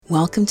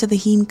Welcome to the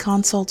Heme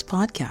Consults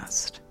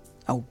Podcast,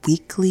 a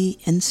weekly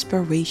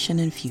inspiration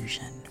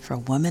infusion for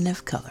women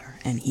of color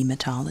and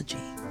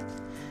hematology.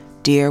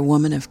 Dear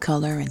woman of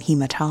color and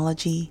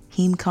hematology,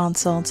 Heme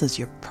Consults is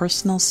your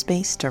personal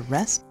space to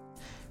rest,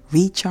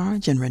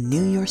 recharge, and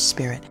renew your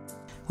spirit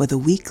with a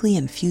weekly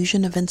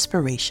infusion of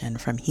inspiration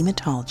from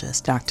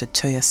hematologist Dr.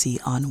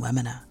 Toyosi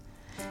Onwuemene.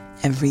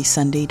 Every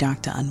Sunday,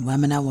 Dr.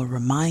 Onwuemene will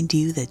remind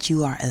you that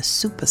you are a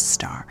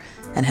superstar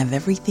and have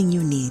everything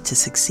you need to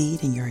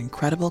succeed in your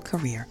incredible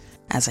career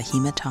as a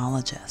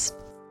hematologist.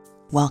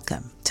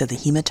 Welcome to the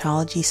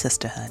Hematology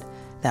Sisterhood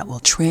that will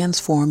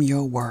transform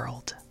your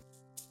world.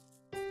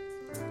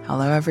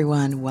 Hello,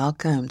 everyone.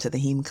 Welcome to the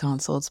Heme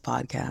Consults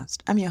Podcast.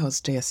 I'm your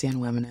host, Toyosi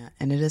Onwuemene,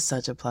 and it is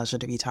such a pleasure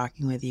to be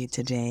talking with you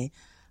today.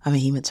 I'm a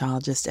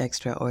hematologist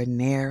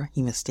extraordinaire,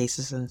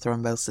 hemostasis and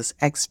thrombosis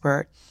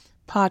expert,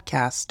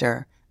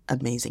 podcaster,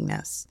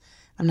 amazingness.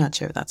 I'm not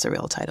sure if that's a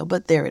real title,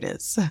 but there it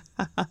is.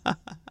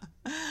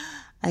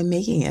 I'm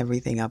making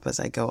everything up as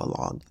I go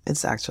along.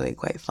 It's actually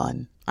quite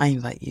fun. I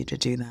invite you to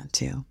do that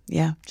too.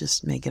 Yeah,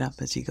 just make it up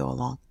as you go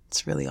along.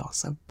 It's really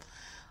awesome.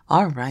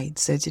 All right,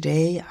 so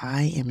today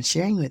I am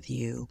sharing with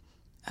you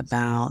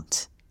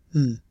about,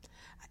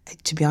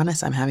 to be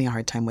honest, I'm having a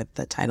hard time with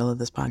the title of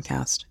this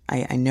podcast.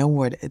 I know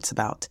what it's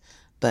about,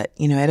 but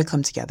it'll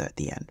come together at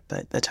the end.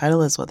 But the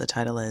title is what the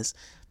title is.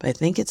 But I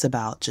think it's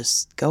about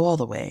just go all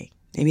the way.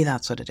 Maybe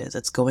that's what it is.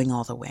 It's going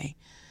all the way.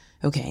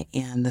 Okay,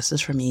 and this is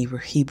from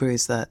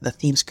Hebrews, the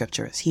theme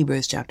scripture is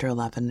Hebrews chapter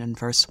 11 and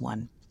verse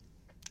 1.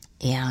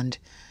 And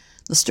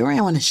the story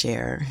I want to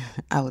share,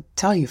 I will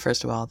tell you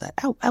first of all that,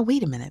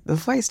 wait a minute,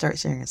 before I start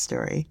sharing a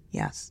story,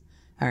 yes,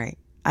 all right,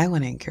 I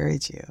want to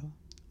encourage you,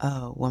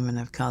 oh, woman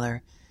of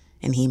color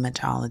in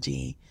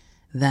hematology,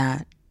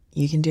 that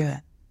you can do it.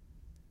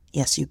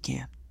 Yes, you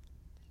can.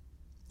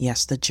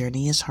 Yes, the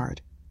journey is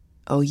hard.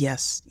 Oh,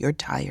 yes, you're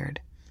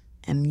tired.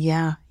 And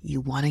yeah,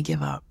 you want to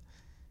give up.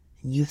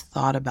 And you've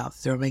thought about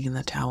throwing in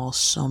the towel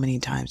so many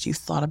times. You've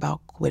thought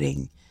about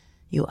quitting.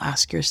 You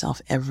ask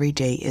yourself every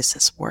day, is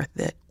this worth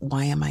it?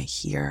 Why am I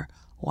here?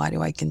 Why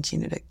do I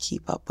continue to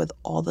keep up with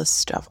all this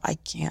stuff? I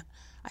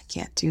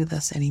can't do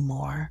this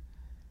anymore.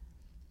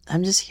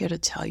 I'm just here to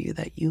tell you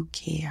that you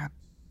can.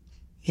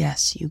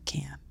 Yes, you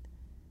can.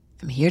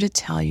 I'm here to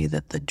tell you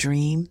that the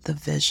dream, the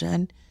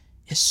vision,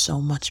 is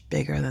so much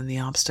bigger than the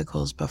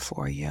obstacles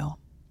before you.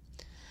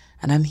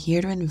 And I'm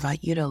here to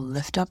invite you to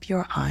lift up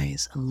your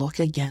eyes and look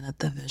again at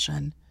the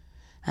vision.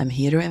 I'm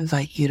here to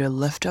invite you to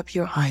lift up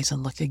your eyes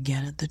and look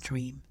again at the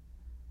dream.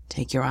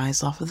 Take your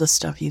eyes off of the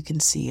stuff you can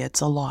see.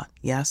 It's a lot.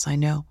 Yes, I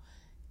know.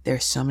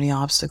 There's so many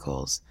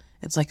obstacles.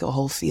 It's like a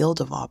whole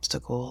field of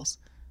obstacles.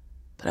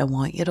 But I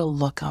want you to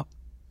look up.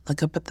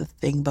 Look up at the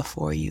thing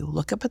before you.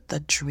 Look up at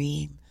the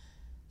dream,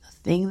 the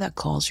thing that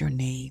calls your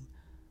name.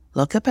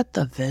 Look up at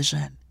the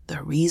vision,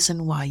 the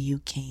reason why you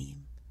came.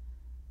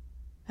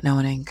 And I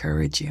want to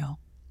encourage you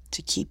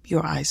to keep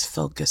your eyes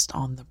focused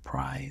on the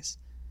prize.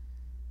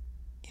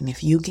 And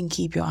if you can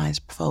keep your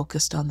eyes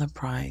focused on the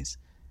prize,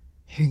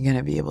 you're going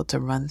to be able to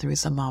run through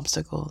some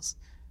obstacles.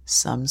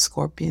 Some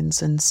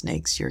scorpions and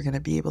snakes, you're going to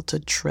be able to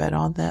tread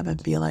on them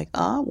and be like,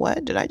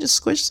 what? Did I just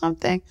squish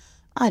something?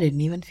 I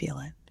didn't even feel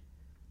it.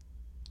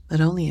 But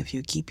only if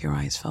you keep your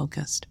eyes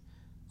focused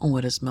on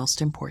what is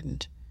most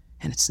important.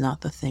 And it's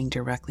not the thing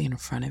directly in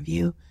front of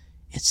you.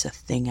 It's the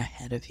thing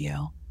ahead of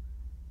you.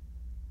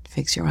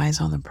 Fix your eyes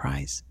on the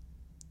prize.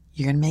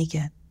 You're going to make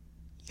it.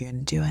 You're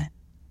going to do it.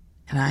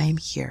 And I am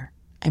here.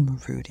 I'm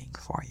rooting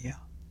for you.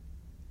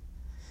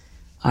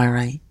 All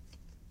right.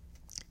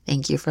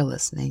 Thank you for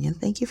listening, and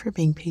thank you for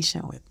being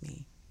patient with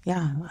me.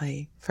 Yeah,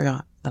 I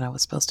forgot that I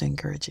was supposed to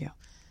encourage you,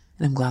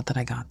 and I'm glad that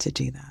I got to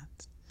do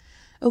that.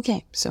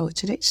 Okay, so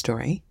today's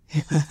story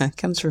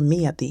comes from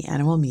me at the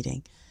annual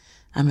meeting.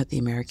 I'm at the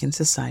American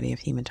Society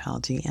of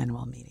Hematology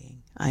annual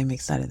meeting. I'm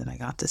excited that I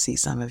got to see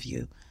some of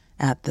you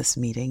at this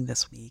meeting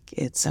this week.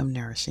 It's so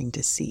nourishing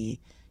to see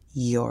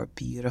your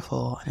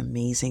beautiful and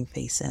amazing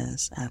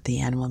faces at the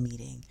annual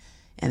meeting.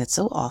 And it's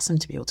so awesome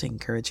to be able to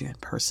encourage you in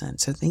person.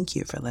 So thank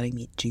you for letting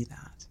me do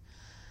that.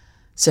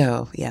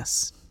 So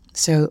yes.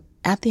 So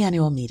at the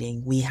annual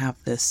meeting, we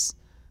have this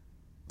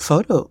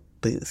photo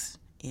booth,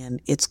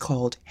 and it's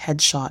called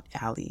Headshot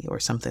Alley or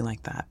something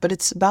like that. But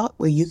it's about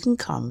where you can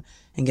come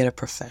and get a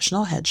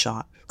professional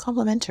headshot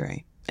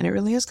complimentary. And it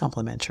really is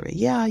complimentary.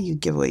 Yeah, you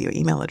give away your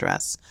email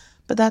address,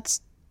 but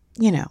that's,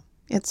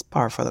 it's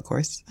par for the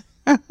course.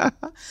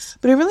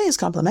 But it really is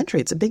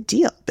complimentary. It's a big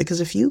deal because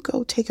if you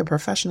go take a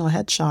professional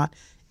headshot,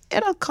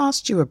 it'll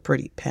cost you a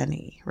pretty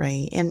penny,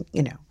 right? And,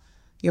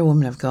 you're a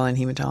woman of color in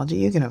hematology,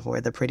 you can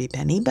afford the pretty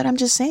penny. But I'm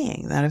just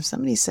saying that if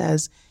somebody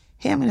says,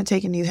 hey, I'm going to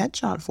take a new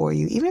headshot for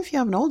you, even if you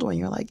have an old one,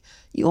 you're like,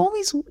 you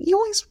always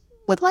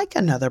would like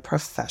another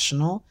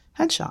professional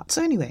headshot.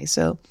 So anyway,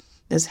 so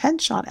there's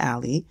Headshot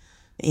Alley,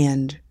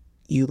 and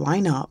you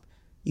line up,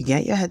 you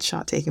get your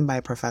headshot taken by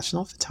a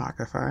professional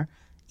photographer,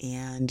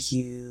 and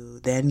you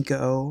then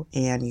go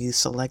and you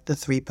select the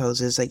 3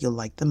 poses that you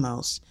like the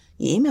most.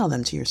 You email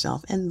them to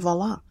yourself, and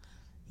voila,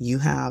 you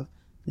have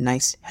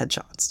nice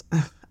headshots.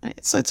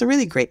 So it's a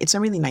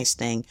really nice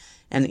thing.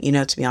 And,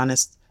 to be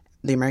honest,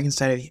 the American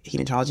Society of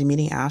Hematology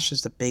meeting, ASH,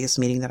 is the biggest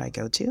meeting that I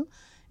go to.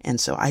 And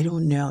so I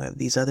don't know if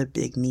these other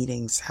big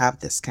meetings have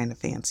this kind of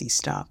fancy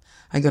stuff.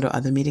 I go to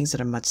other meetings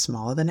that are much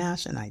smaller than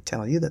ASH, and I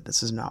tell you that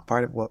this is not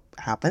part of what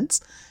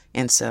happens.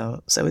 And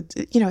so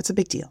it's a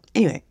big deal.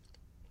 Anyway,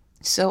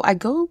 so I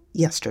go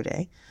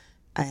yesterday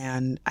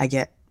and I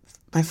get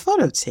my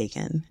photo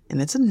taken,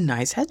 and it's a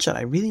nice headshot.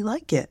 I really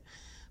like it.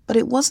 But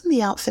it wasn't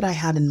the outfit I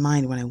had in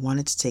mind when I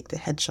wanted to take the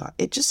headshot.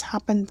 It just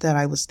happened that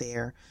I was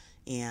there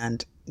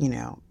and,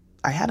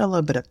 I had a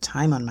little bit of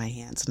time on my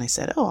hands, and I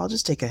said, oh, I'll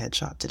just take a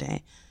headshot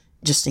today,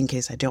 just in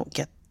case I don't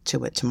get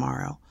to it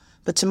tomorrow.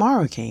 But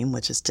tomorrow came,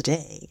 which is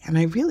today, and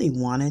I really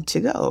wanted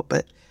to go.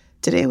 But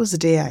today was the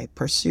day I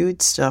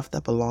pursued stuff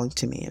that belonged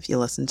to me. If you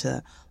listen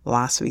to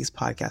last week's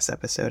podcast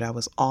episode, I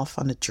was off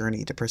on a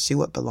journey to pursue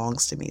what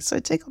belongs to me. So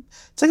it took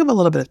up a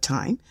little bit of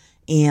time,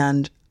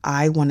 and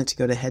I wanted to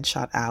go to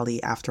Headshot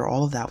Alley after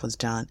all of that was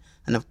done.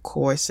 And of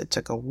course, it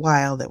took a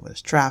while. There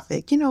was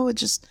traffic.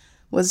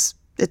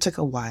 It took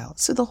a while.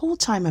 So the whole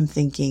time I'm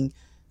thinking,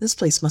 this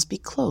place must be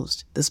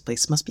closed. This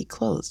place must be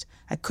closed.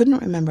 I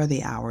couldn't remember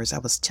the hours. I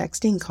was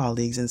texting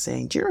colleagues and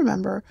saying, do you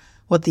remember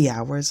what the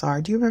hours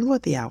are? Do you remember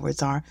what the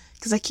hours are?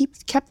 Because I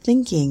kept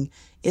thinking,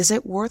 is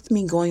it worth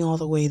me going all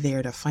the way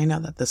there to find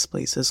out that this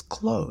place is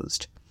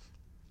closed?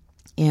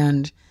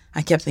 And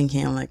I kept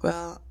thinking, I'm like,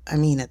 well, I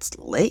mean, it's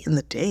late in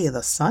the day.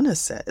 The sun is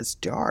set. It's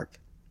dark.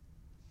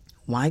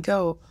 Why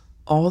go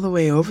all the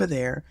way over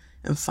there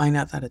and find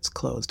out that it's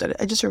closed?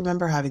 I just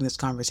remember having this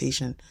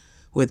conversation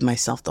with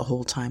myself the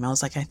whole time. I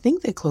was like, I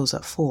think they close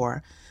at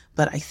 4,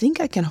 but I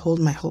think I can hold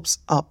my hopes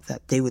up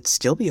that they would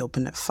still be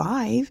open at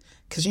 5,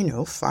 because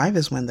 5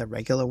 is when the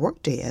regular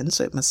workday ends.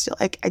 So it must still,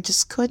 I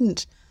just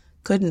couldn't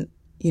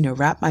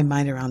wrap my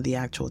mind around the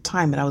actual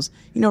time. But I was,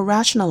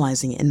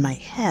 rationalizing it in my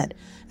head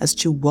as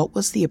to what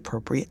was the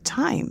appropriate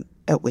time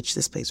at which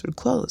this place would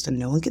close. And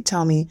no one could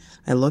tell me.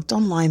 I looked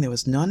online. There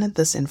was none of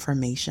this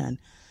information.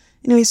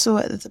 Anyway, so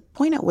at the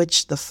point at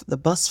which the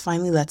bus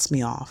finally lets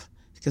me off,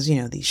 because,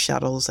 these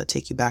shuttles that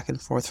take you back and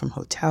forth from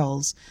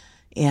hotels,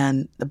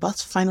 and the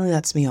bus finally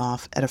lets me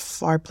off at a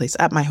far place,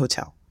 at my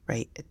hotel,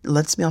 right? It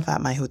lets me off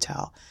at my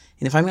hotel.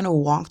 And if I'm going to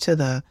walk to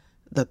the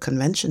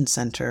convention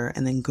center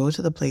and then go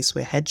to the place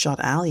where Headshot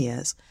Alley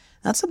is,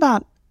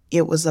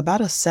 it was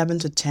about a 7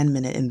 to 10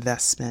 minute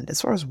investment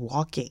as far as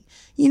walking.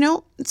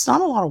 It's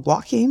not a lot of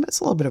walking, but it's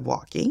a little bit of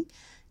walking.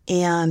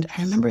 And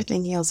I remember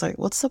thinking, I was like,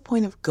 what's the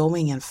point of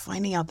going and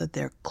finding out that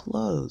they're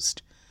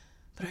closed?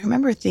 But I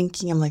remember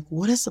thinking, I'm like,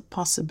 what is the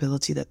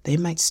possibility that they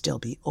might still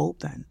be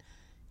open?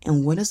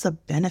 And what is the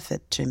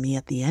benefit to me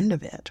at the end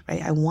of it,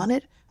 right? I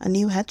wanted a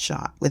new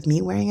headshot with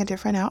me wearing a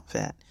different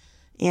outfit.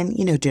 And,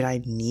 did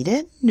I need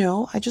it?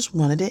 No, I just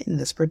wanted it in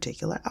this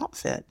particular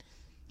outfit.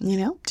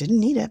 Didn't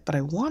need it, but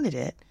I wanted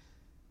it.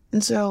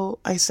 And so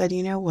I said,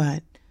 you know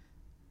what?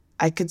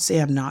 I could say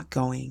I'm not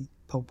going,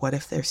 but what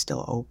if they're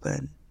still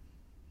open?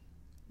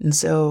 And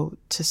so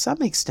to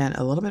some extent,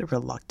 a little bit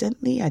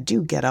reluctantly, I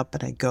do get up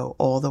and I go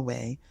all the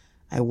way.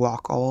 I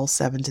walk all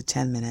 7 to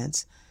 10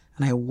 minutes,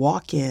 and I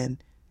walk in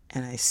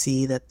and I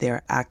see that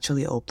they're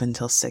actually open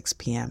till 6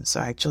 p.m. So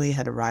I actually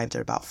had arrived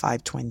at about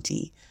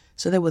 5:20.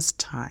 So there was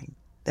time.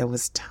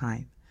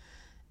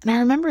 And I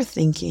remember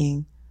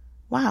thinking,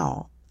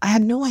 wow, I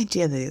had no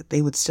idea that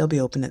they would still be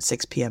open at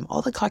 6 p.m.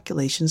 All the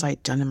calculations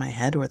I'd done in my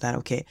head were that,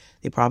 okay,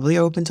 they probably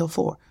are open till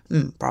 4,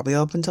 probably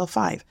open till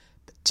 5,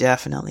 but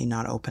definitely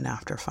not open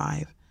after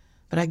 5.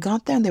 But I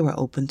got there and they were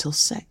open till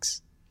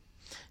 6.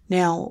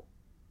 Now,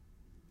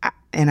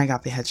 I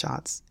got the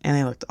headshots, and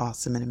they looked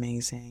awesome and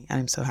amazing. And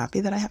I'm so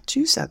happy that I have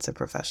 2 sets of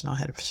professional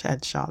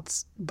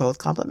headshots, both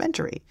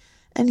complimentary.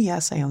 And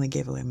yes, I only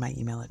gave away my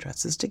email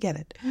addresses to get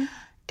it.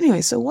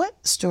 Anyway, so what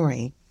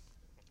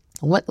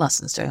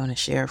lessons do I want to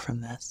share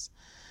from this?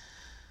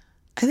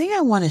 I think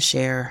I want to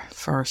share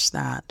first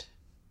that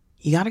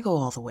you got to go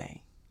all the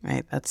way,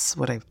 right? That's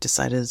what I've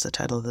decided is the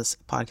title of this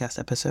podcast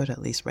episode,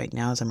 at least right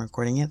now as I'm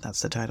recording it.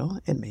 That's the title.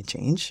 It may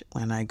change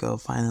when I go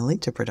finally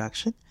to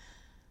production.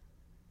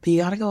 But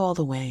you got to go all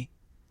the way.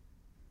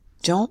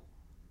 Don't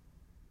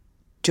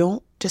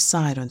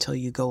decide until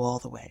you go all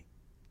the way.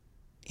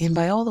 And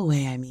by all the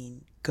way, I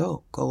mean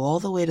go all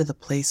the way to the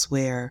place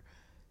where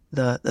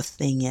the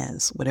thing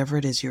is, whatever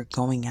it is you're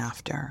going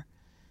after.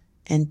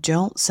 And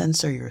don't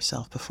censor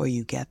yourself before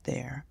you get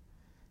there.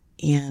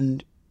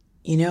 And,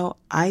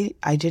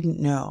 I didn't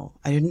know.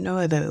 I didn't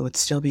know that it would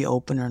still be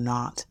open or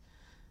not.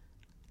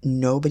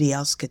 Nobody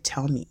else could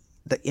tell me.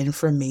 The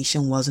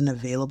information wasn't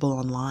available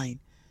online.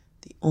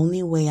 The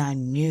only way I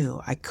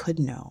could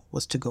know,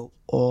 was to go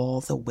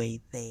all the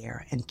way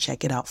there and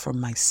check it out for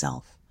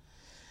myself.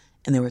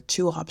 And there were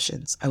 2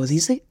 options. I was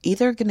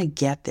either going to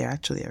get there,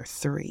 actually there are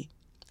 3,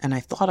 and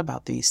I thought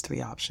about these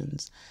 3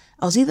 options.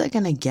 I was either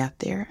going to get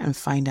there and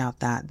find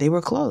out that they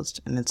were closed,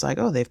 and it's like,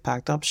 oh, they've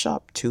packed up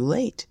shop, too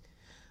late.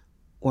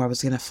 Or I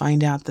was going to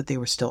find out that they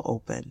were still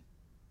open.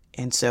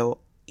 And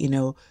so,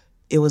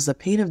 it was the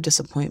pain of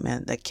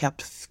disappointment that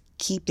kept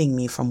keeping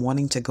me from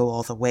wanting to go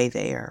all the way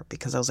there,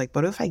 because I was like,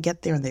 but if I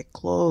get there and they're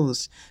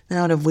closed, then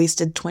I would have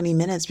wasted 20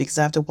 minutes because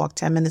I have to walk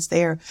 10 minutes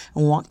there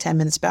and walk 10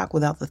 minutes back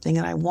without the thing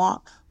that I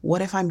want.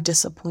 What if I'm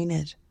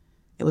disappointed?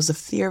 It was the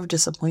fear of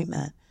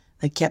disappointment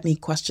that kept me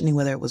questioning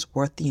whether it was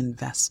worth the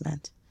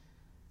investment.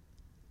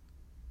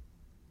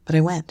 But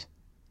I went.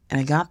 And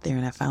I got there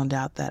and I found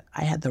out that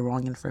I had the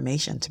wrong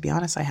information. To be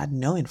honest, I had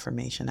no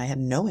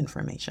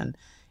information.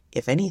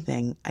 If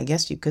anything, I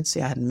guess you could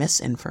say I had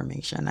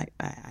misinformation. I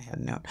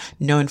had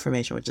no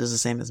information, which is the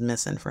same as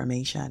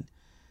misinformation.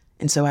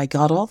 And so I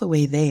got all the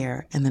way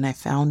there, and then I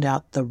found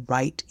out the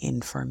right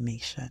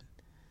information.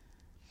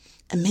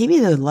 And maybe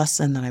the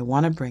lesson that I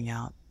want to bring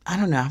out, I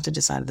don't know, I have to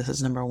decide if this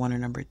is number 1 or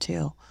number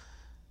 2.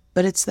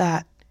 But it's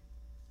that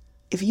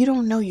if you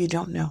don't know, you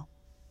don't know.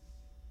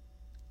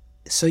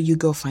 So you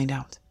go find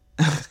out.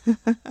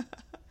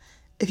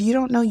 If you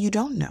don't know, you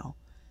don't know.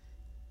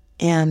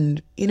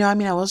 And,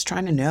 I was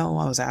trying to know.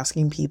 I was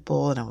asking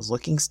people and I was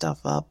looking stuff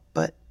up,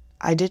 but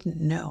I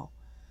didn't know.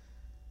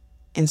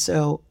 And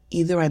so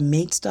either I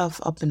made stuff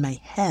up in my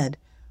head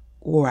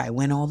or I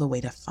went all the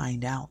way to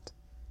find out.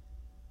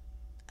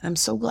 And I'm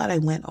so glad I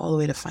went all the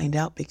way to find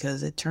out,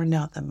 because it turned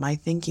out that my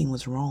thinking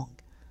was wrong.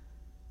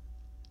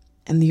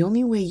 And the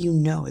only way you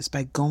know is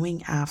by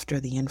going after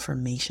the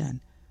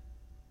information.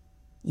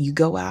 You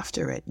go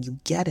after it, you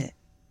get it,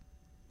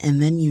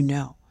 and then you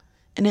know.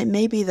 And it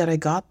may be that I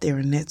got there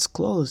and it's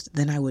closed,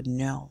 then I would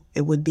know.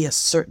 It would be a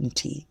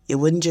certainty. It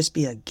wouldn't just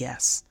be a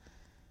guess.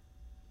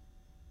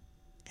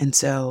 And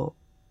so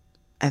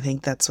I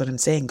think that's what I'm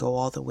saying, go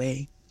all the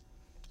way.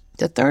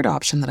 The third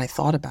option that I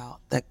thought about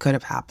that could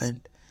have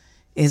happened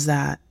is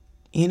that,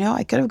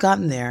 I could have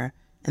gotten there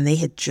and they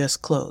had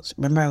just closed.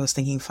 Remember, I was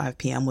thinking 5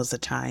 p.m. was the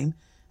time.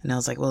 And I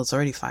was like, well, it's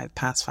already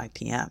past 5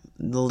 p.m.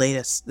 The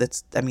latest,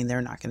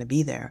 they're not going to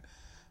be there.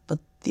 But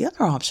the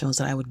other option was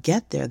that I would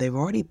get there. They've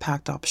already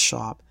packed up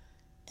shop.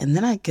 And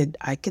then I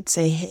could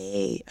say,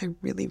 hey, I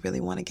really, really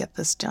want to get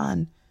this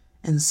done.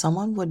 And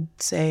someone would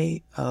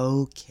say,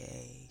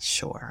 okay,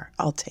 sure,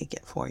 I'll take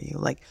it for you.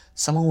 Like,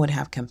 someone would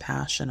have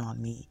compassion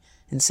on me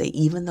and say,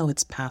 even though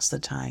it's past the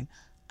time,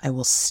 I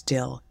will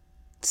still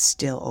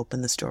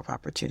open this door of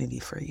opportunity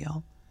for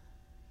you.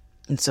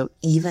 And so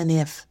even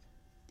if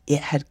it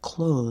had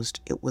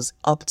closed, it was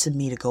up to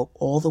me to go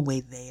all the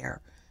way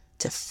there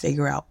to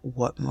figure out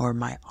what were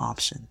my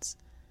options,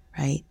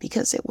 right?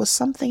 Because it was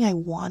something I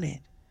wanted.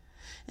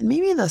 And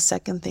maybe the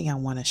second thing I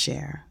want to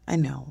share, I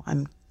know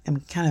I'm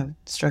kind of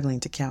struggling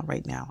to count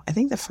right now. I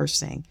think the first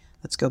thing,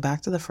 let's go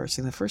back to the first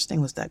thing. The first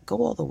thing was that go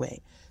all the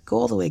way,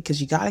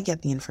 because you got to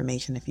get the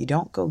information. If you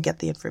don't go get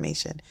the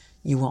information,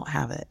 you won't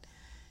have it.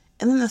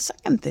 And then the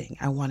second thing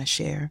I want to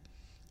share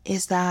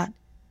is that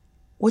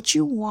what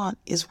you want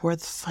is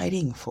worth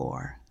fighting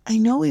for. I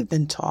know we've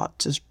been taught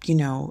to,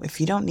 if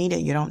you don't need it,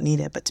 you don't need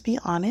it. But to be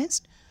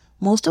honest,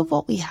 most of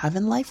what we have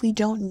in life, we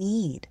don't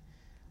need.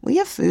 We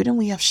have food and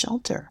we have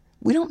shelter.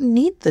 We don't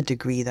need the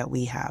degree that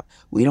we have.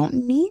 We don't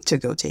need to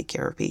go take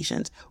care of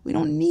patients. We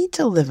don't need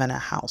to live in a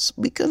house.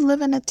 We could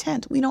live in a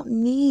tent. We don't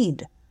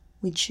need.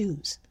 We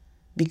choose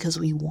because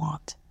we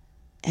want.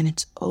 And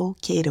it's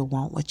okay to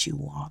want what you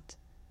want.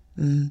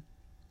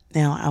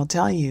 Now, I'll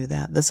tell you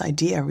that this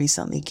idea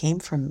recently came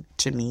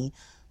to me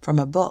from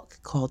a book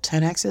called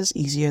 10X is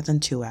Easier Than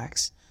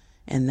 2X,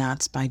 and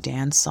that's by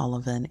Dan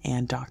Sullivan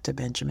and Dr.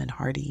 Benjamin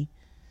Hardy.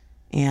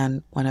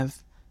 And one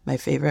of my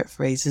favorite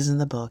phrases in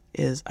the book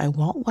is, I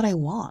want what I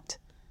want,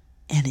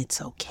 and it's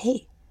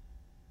okay.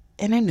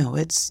 And I know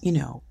it's,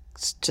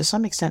 to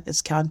some extent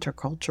it's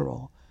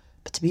countercultural,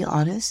 but to be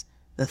honest,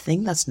 the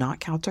thing that's not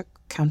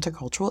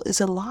countercultural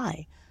is a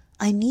lie.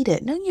 I need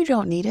it. No, you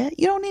don't need it.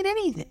 You don't need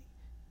anything.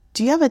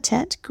 Do you have a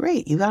tent?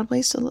 Great. You got a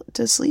place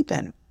to sleep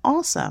in.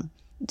 Awesome.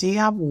 Do you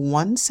have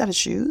one set of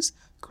shoes?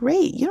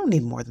 Great. You don't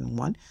need more than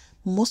one.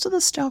 Most of the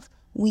stuff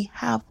we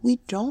have, we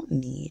don't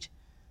need,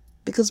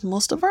 because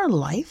most of our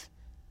life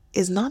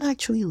is not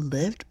actually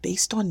lived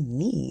based on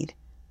need.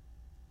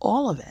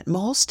 All of it,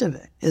 most of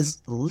it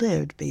is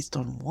lived based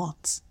on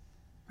wants,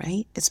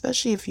 right?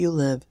 Especially if you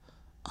live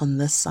on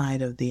this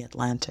side of the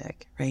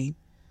Atlantic, right?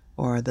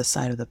 Or the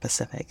side of the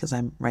Pacific, because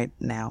I'm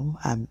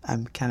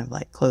kind of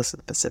like close to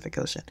the Pacific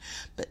Ocean.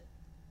 But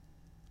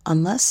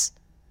unless,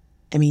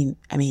 in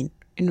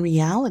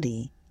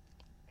reality,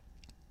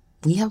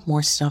 we have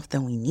more stuff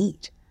than we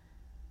need.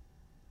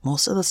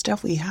 Most of the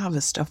stuff we have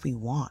is stuff we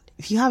want.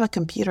 If you have a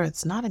computer,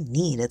 it's not a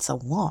need, it's a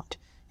want.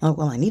 You're like,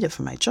 well, I need it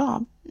for my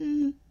job.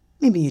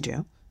 Maybe you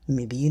do.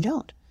 Maybe you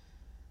don't.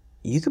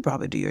 You could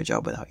probably do your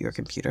job without your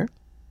computer,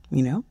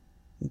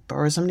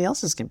 borrow somebody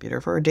else's computer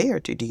for a day or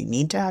two. Do you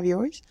need to have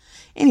yours?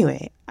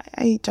 Anyway,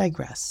 I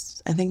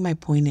digress. I think my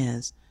point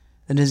is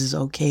that it is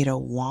okay to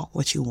want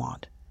what you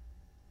want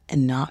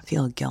and not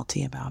feel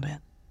guilty about it.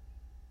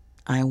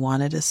 I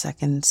wanted a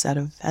second set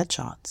of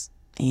headshots,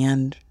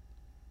 and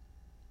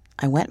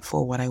I went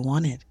for what I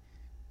wanted.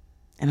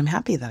 And I'm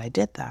happy that I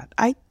did that.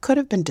 I could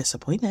have been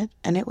disappointed,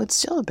 and it would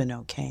still have been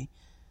okay,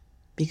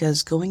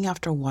 because going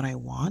after what I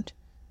want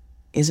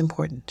is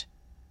important.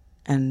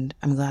 And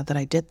I'm glad that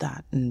I did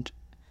that. And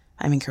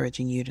I'm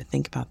encouraging you to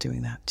think about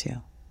doing that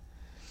too.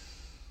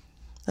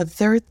 The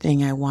third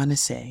thing I want to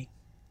say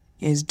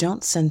is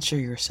don't censor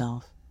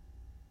yourself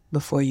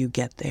before you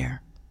get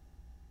there.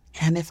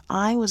 And if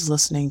I was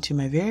listening to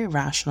my very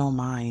rational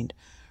mind,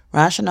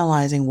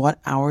 rationalizing what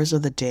hours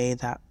of the day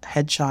that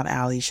Headshot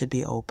Alley should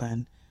be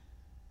open,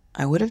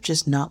 I would have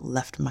just not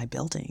left my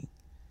building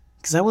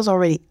because I was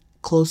already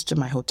close to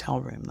my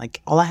hotel room.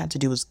 Like all I had to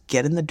do was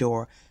get in the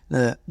door.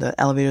 The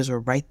elevators were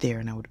right there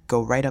and I would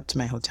go right up to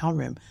my hotel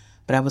room.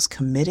 But I was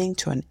committing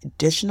to an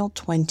additional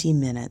 20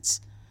 minutes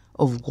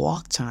of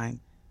walk time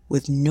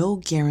with no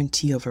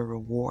guarantee of a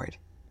reward.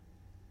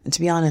 And to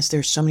be honest,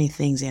 there's so many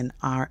things in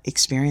our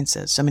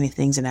experiences, so many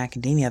things in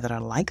academia that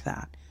are like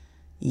that.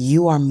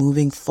 You are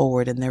moving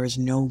forward and there is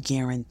no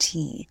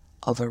guarantee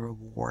of a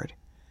reward.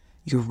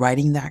 You're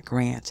writing that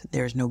grant.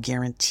 There's no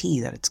guarantee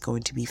that it's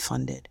going to be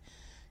funded.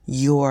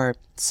 You're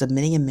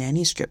submitting a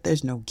manuscript.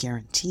 There's no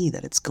guarantee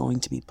that it's going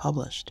to be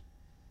published.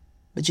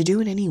 But you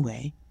do it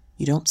anyway.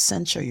 You don't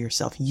censure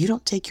yourself. You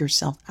don't take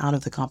yourself out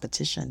of the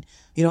competition.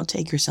 You don't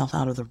take yourself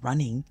out of the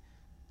running.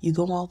 You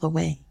go all the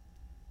way.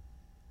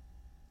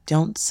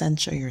 Don't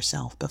censure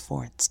yourself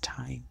before it's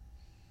time.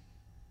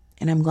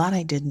 And I'm glad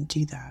I didn't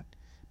do that.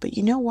 But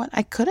you know what?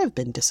 I could have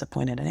been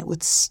disappointed and it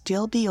would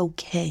still be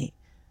okay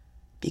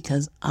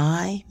because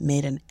I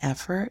made an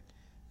effort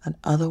that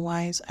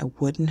otherwise I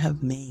wouldn't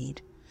have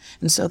made.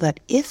 And so that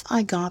if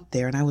I got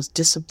there and I was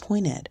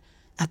disappointed,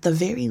 at the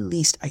very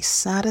least, I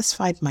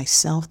satisfied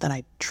myself that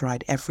I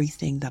tried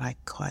everything that I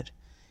could.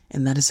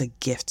 And that is a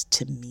gift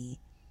to me.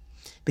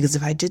 Because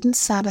if I didn't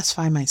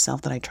satisfy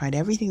myself that I tried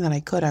everything that I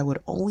could, I would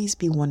always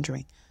be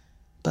wondering,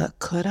 but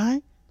could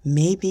I?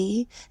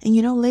 Maybe. And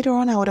later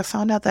on I would have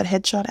found out that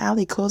Headshot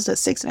Alley closed at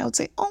 6 and I would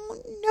say,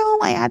 oh no,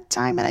 I had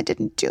time and I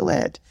didn't do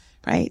it.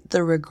 Right?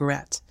 The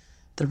regret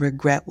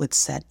would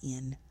set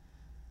in.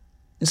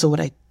 And so what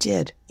I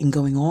did in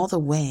going all the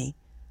way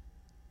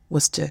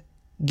was to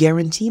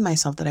guarantee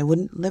myself that I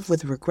wouldn't live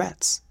with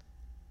regrets.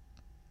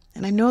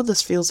 And I know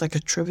this feels like a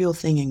trivial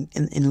thing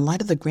in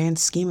light of the grand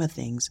scheme of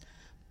things,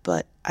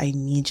 but I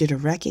need you to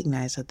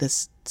recognize that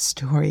this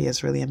story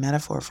is really a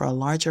metaphor for a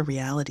larger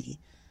reality.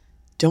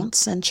 Don't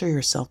censure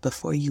yourself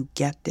before you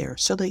get there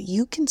so that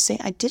you can say,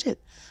 I did it.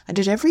 I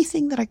did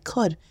everything that I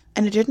could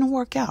and it didn't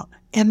work out.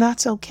 And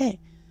that's okay.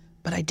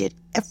 But I did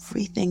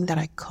everything that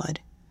I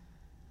could.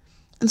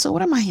 And so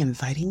what am I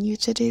inviting you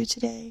to do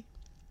today?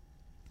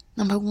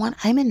 Number one,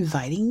 I'm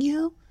inviting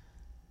you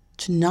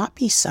to not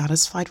be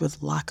satisfied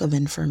with lack of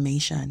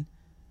information.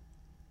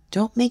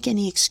 Don't make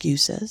any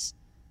excuses.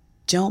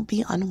 Don't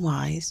be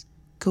unwise.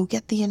 Go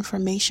get the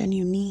information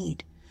you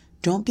need.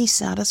 Don't be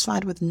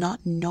satisfied with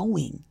not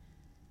knowing.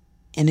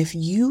 And if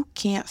you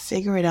can't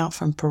figure it out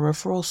from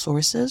peripheral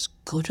sources,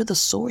 go to the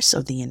source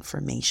of the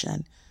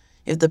information.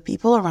 If the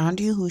people around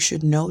you who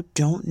should know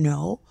don't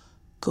know,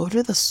 go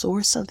to the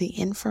source of the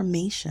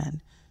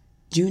information.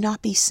 Do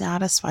not be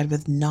satisfied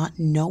with not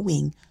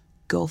knowing.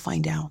 Go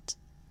find out.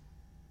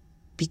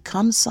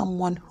 Become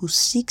someone who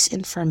seeks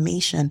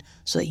information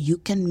so that you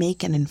can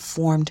make an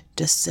informed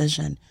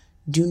decision.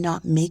 Do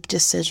not make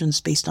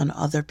decisions based on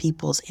other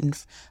people's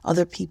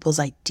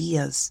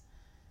ideas.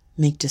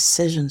 Make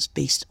decisions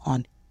based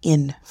on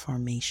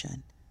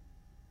information.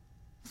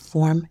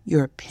 Form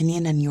your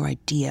opinion and your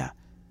idea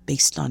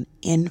based on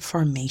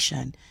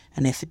information.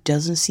 And if it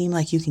doesn't seem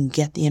like you can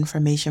get the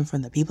information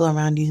from the people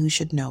around you who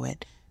should know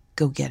it,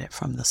 go get it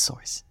from the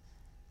source.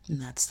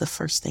 And that's the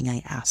first thing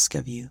I ask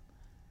of you.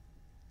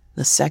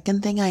 The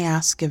second thing I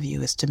ask of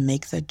you is to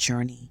make the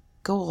journey.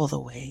 Go all the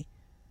way.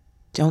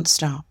 Don't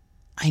stop.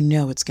 I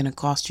know it's going to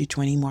cost you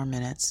 20 more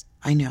minutes.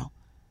 I know.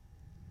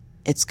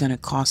 It's going to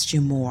cost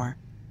you more,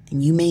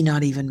 and you may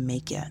not even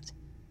make it.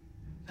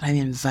 But I'm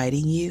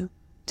inviting you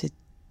to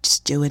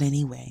just do it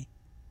anyway.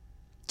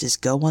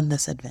 Just go on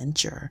this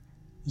adventure.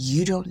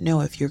 You don't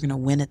know if you're going to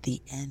win at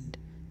the end.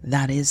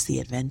 That is the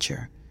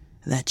adventure.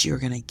 That you're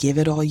going to give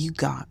it all you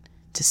got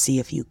to see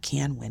if you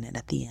can win it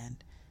at the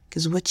end.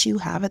 Because what you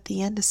have at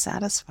the end is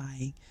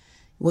satisfying.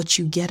 What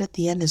you get at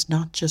the end is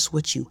not just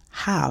what you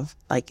have.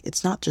 Like,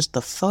 it's not just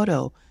the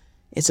photo.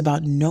 It's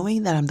about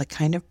knowing that I'm the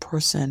kind of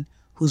person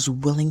who's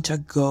willing to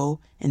go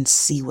and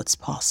see what's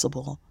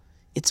possible.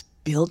 It's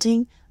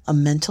building a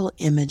mental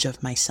image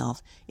of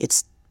myself.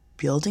 It's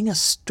building a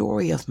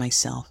story of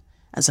myself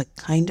as a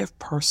kind of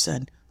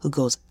person who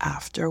goes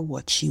after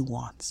what she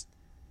wants.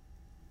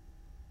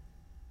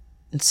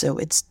 And so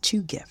it's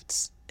two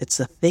gifts. It's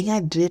the thing I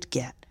did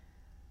get.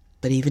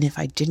 But even if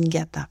I didn't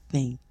get that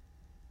thing,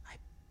 I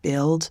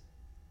build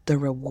the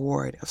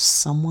reward of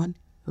someone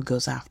who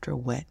goes after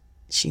what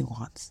she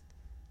wants.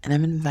 And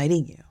I'm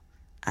inviting you.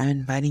 I'm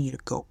inviting you to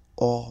go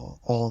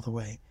all the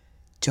way.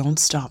 Don't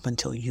stop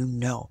until you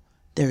know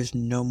there's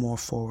no more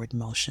forward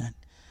motion.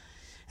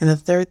 And the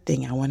third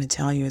thing I want to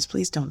tell you is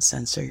please don't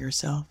censor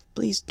yourself.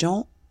 Please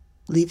don't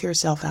leave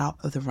yourself out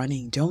of the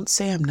running. Don't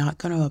say I'm not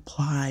going to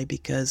apply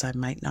because I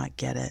might not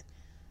get it.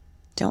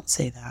 Don't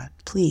say that.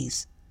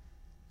 Please.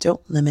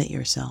 Don't limit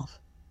yourself.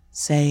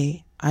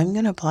 Say, I'm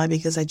going to apply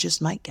because I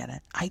just might get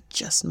it. I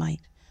just might.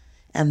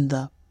 And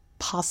the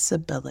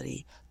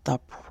possibility, the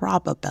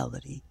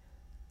probability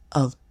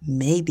of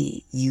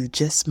maybe you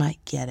just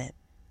might get it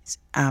is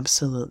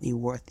absolutely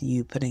worth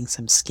you putting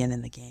some skin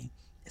in the game.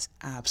 It's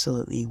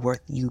absolutely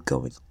worth you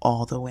going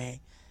all the way.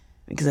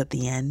 Because at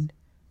the end,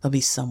 there'll be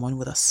someone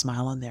with a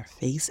smile on their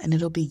face, and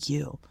it'll be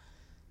you.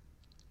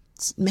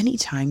 Many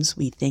times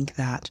we think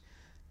that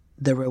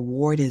the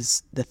reward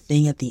is the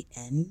thing at the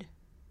end,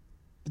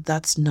 but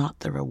that's not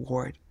the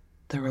reward.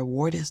 The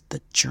reward is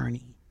the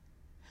journey.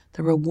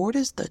 The reward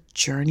is the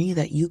journey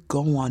that you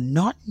go on,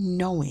 not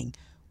knowing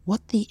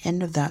what the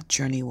end of that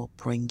journey will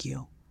bring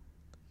you.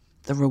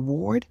 The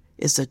reward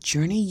is the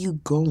journey you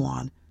go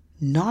on,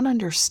 not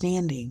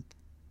understanding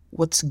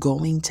what's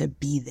going to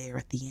be there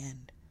at the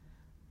end,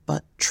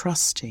 but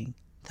trusting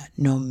that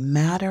no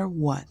matter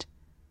what,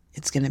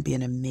 it's going to be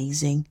an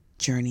amazing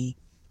journey.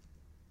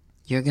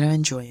 You're going to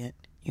enjoy it.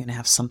 You're going to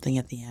have something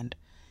at the end.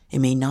 It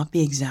may not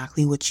be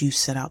exactly what you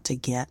set out to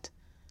get,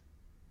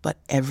 but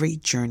every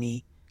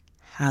journey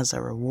has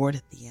a reward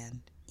at the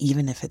end,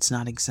 even if it's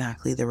not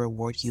exactly the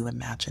reward you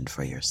imagined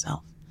for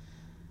yourself.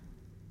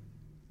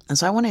 And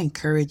so I want to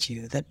encourage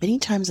you that many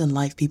times in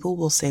life, people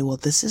will say, well,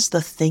 this is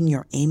the thing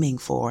you're aiming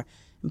for,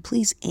 and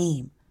please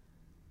aim.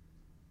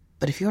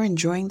 But if you're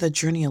enjoying the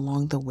journey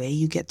along the way,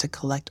 you get to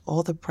collect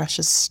all the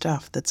precious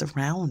stuff that's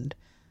around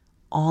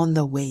on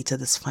the way to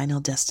this final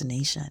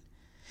destination.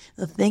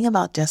 The thing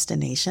about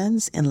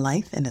destinations in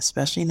life, and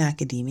especially in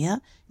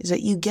academia, is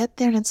that you get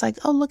there and it's like,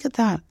 oh, look at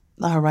that.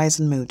 The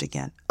horizon moved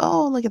again.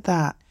 Oh, look at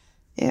that.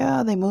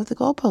 Yeah, they moved the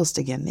goalpost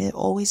again. They're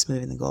always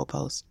moving the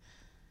goalpost.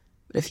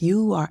 But if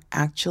you are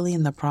actually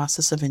in the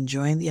process of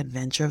enjoying the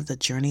adventure of the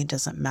journey, it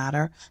doesn't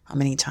matter how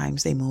many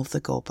times they move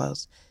the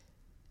goalpost.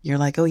 You're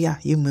like, oh yeah,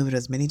 you move it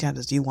as many times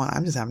as you want.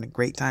 I'm just having a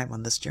great time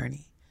on this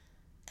journey.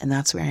 And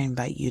that's where I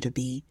invite you to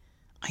be.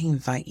 I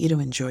invite you to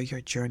enjoy your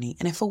journey.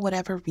 And if for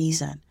whatever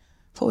reason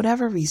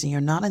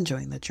you're not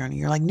enjoying the journey,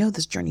 you're like, no,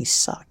 this journey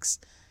sucks.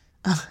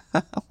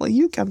 Will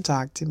you come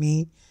talk to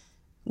me?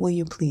 Will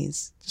you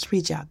please just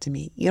reach out to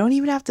me? You don't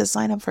even have to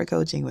sign up for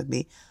coaching with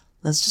me.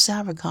 Let's just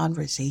have a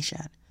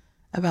conversation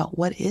about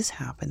what is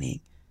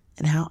happening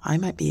and how I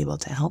might be able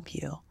to help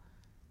you.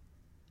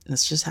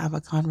 Let's just have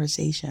a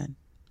conversation.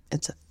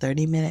 It's a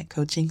 30-minute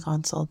coaching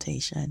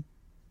consultation.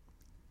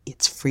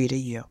 It's free to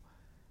you.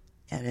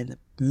 And in the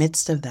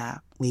midst of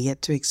that, we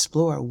get to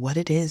explore what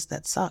it is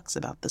that sucks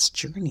about this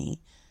journey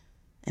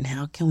and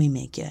how can we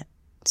make it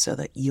so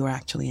that you're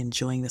actually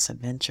enjoying this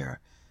adventure,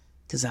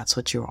 because that's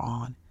what you're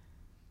on.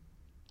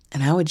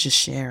 And I would just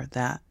share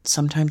that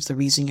sometimes the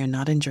reason you're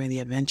not enjoying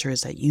the adventure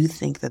is that you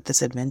think that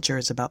this adventure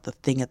is about the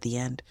thing at the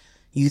end.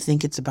 You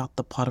think it's about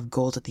the pot of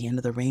gold at the end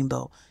of the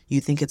rainbow.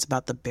 You think it's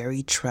about the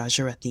buried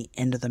treasure at the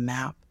end of the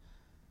map.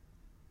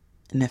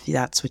 And if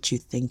that's what you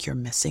think, you're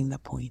missing the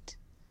point.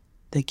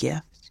 The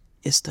gift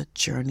is the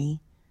journey.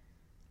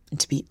 And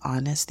to be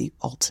honest, the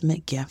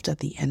ultimate gift at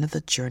the end of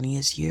the journey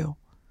is you.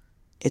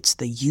 It's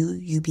the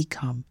you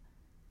become.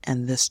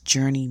 And this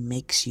journey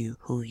makes you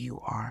who you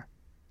are.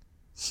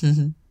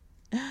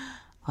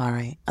 All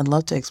right. I'd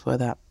love to explore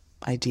that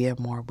idea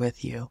more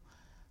with you.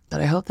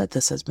 But I hope that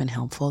this has been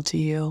helpful to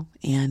you.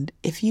 And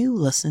if you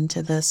listen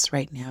to this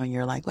right now and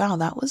you're like, wow,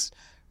 that was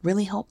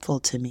really helpful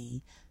to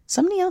me,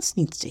 somebody else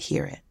needs to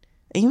hear it.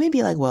 And you may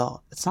be like,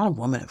 well, it's not a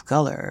woman of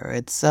color, or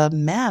it's a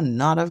man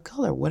not of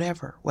color,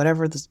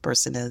 whatever this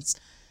person is.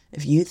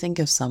 If you think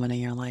of someone and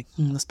you're like,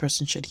 this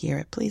person should hear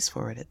it, please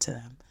forward it to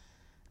them.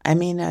 I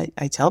mean,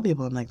 I tell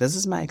people, I'm like, this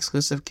is my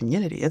exclusive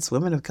community. It's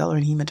women of color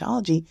in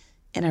hematology.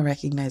 And I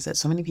recognize that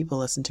so many people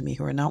listen to me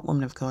who are not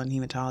women of color in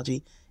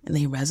hematology, and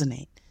they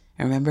resonate.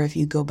 And remember, if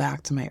you go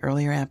back to my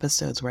earlier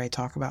episodes where I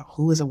talk about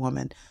who is a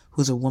woman,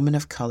 who's a woman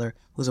of color,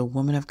 who's a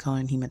woman of color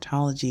in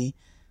hematology,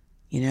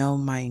 you know,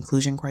 my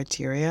inclusion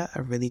criteria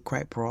are really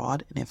quite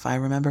broad. And if I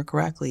remember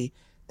correctly,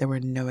 there were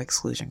no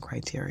exclusion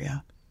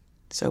criteria.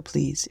 So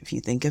please, if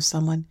you think of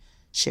someone,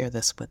 share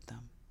this with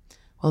them.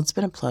 Well, it's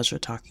been a pleasure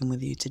talking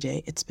with you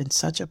today. It's been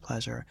such a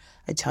pleasure.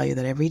 I tell you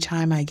that every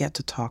time I get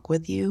to talk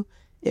with you,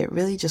 it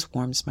really just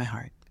warms my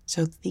heart.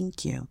 So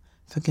thank you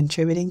for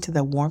contributing to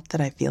the warmth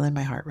that I feel in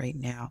my heart right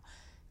now.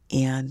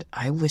 And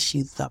I wish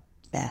you the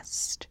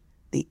best,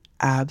 the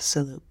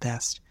absolute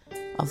best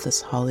of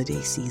this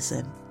holiday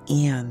season,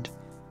 and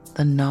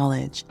the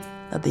knowledge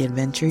that the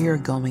adventure you're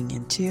going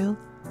into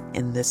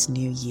in this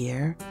new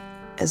year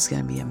is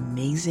going to be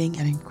amazing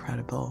and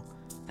incredible.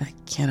 And I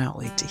cannot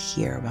wait to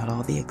hear about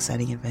all the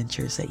exciting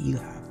adventures that you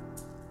have.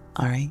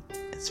 All right,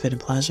 it's been a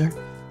pleasure.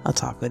 I'll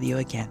talk with you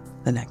again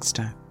the next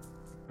time.